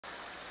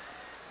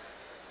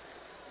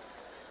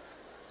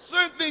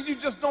Certain things you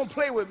just don't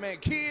play with, man.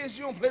 Kids,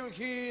 you don't play with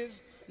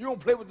kids. You don't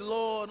play with the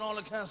Lord and all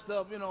that kind of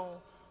stuff, you know.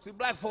 See,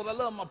 black folks, I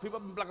love my people.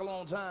 I've been black a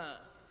long time,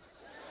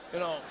 you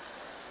know.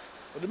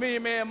 But the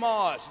Million Man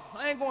March,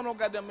 I ain't going no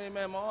goddamn Million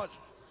Man March.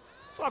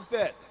 Fuck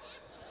that.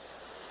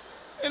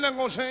 Ain't nothing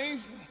gonna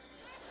change.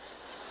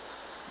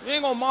 You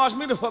ain't gonna march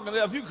me the fucking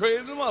death. You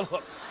crazy the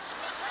motherfucker.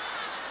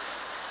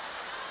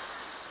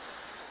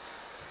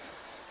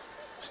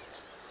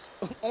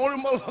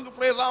 Only motherfucking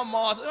place I'm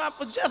marching.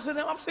 For Jesse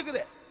them, I'm sick of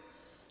that.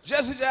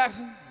 Jesse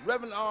Jackson,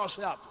 Reverend Al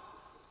Sharpton.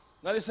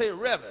 Now they say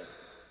Reverend.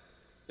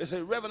 They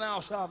say Reverend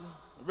Al Sharpton,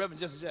 Reverend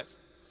Jesse Jackson.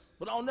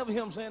 But I don't never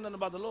hear him saying nothing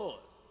about the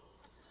Lord.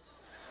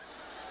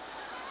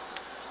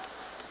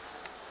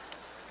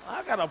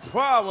 I got a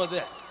problem with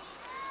that.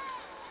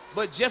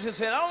 But Jesse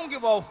said, I don't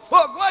give a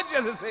fuck what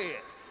Jesse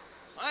said.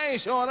 I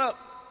ain't showing up.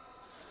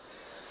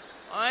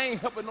 I ain't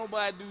helping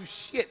nobody do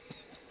shit.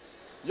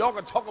 Y'all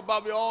can talk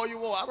about me all you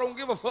want. I don't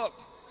give a fuck.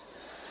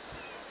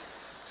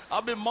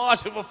 I've been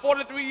marching for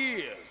 43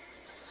 years.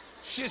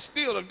 Shit's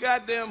still the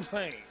goddamn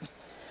same.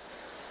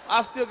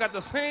 I still got the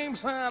same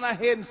sign I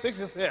had in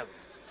 '67.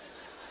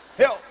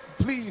 Help,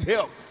 please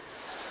help.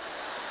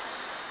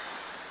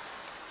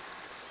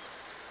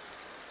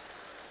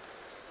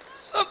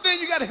 Something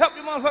you gotta help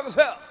your motherfuckers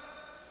help.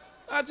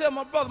 I tell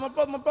my brother,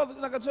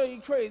 like I tell you,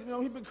 he crazy. You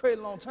know, he been crazy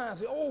a long time.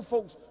 See, old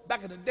folks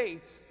back in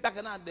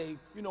our day,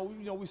 you know,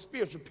 we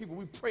spiritual people,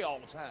 we pray all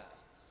the time.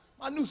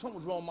 I knew something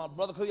was wrong with my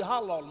brother because he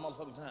hollered all the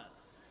motherfucking time.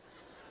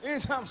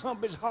 Anytime some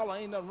bitch holler,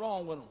 ain't nothing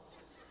wrong with him.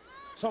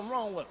 Something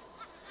wrong with him.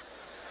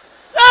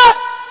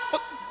 Ah!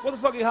 What the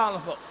fuck he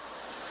hollering for?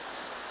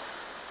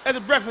 At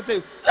the breakfast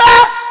table.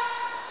 Ah!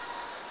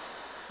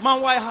 My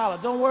wife holler,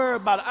 don't worry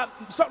about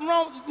it. Something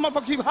wrong,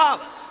 motherfucker keep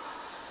hollering.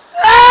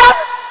 Ah!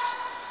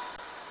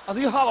 I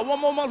said, he holler one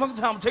more motherfucking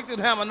time, take this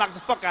hammer and knock the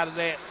fuck out of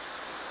his ass.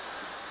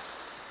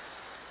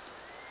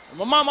 And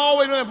my mama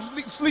always let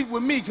him sleep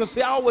with me, because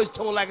see, I always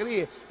told like it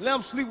is, let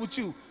him sleep with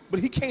you. But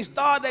he can't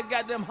start that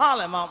goddamn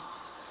hollering, mama.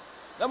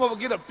 That motherfucker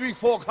get up 3,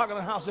 4 o'clock in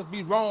the house, just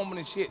be roaming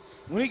and shit.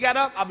 When he got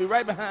up, I'll be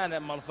right behind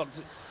that motherfucker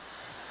too.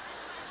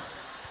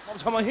 I'm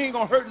talking about he ain't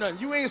gonna hurt nothing.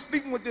 You ain't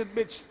sleeping with this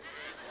bitch.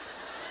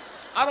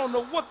 I don't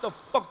know what the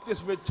fuck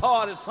this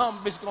retarded some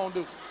bitch gonna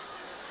do.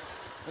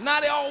 And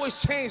now they always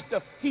change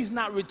stuff. He's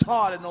not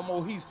retarded no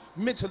more. He's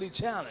mentally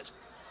challenged.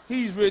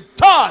 He's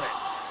retarded.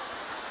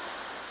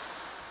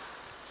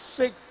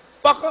 Sick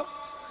fucker.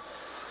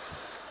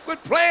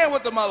 Quit playing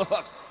with the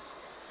motherfucker.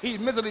 He's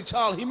mentally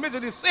challenged. He's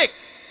mentally sick.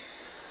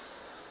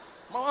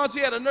 My auntie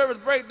had a nervous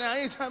breakdown.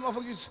 Anytime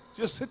motherfucker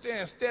just sit there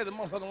and stare at the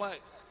motherfucking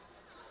light.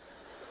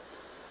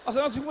 I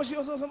said, Auntie, what's she?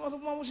 I said,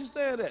 Mom, what she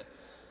staring at?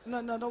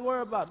 No, don't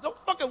worry about it. Don't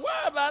fucking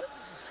worry about it.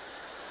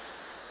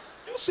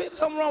 You see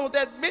something wrong with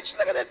that bitch?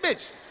 Look at that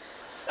bitch.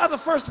 That was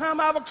the first time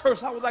I ever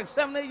cursed. I was like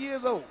 7, 8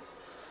 years old.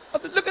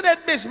 I said, look at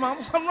that bitch, Mom.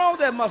 Something wrong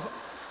with that motherfucker.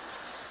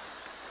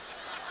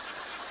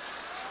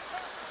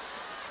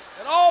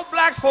 And all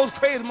black folks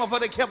crazy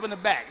motherfucker they kept in the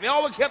back. They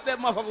always kept that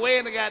motherfucker way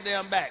in the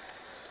goddamn back.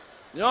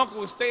 The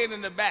uncle was staying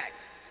in the back.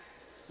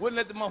 Wouldn't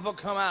let the motherfucker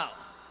come out.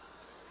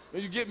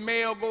 When you get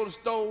mail, go to the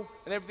store,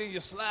 and everything, you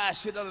slide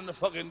shit under the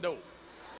fucking door.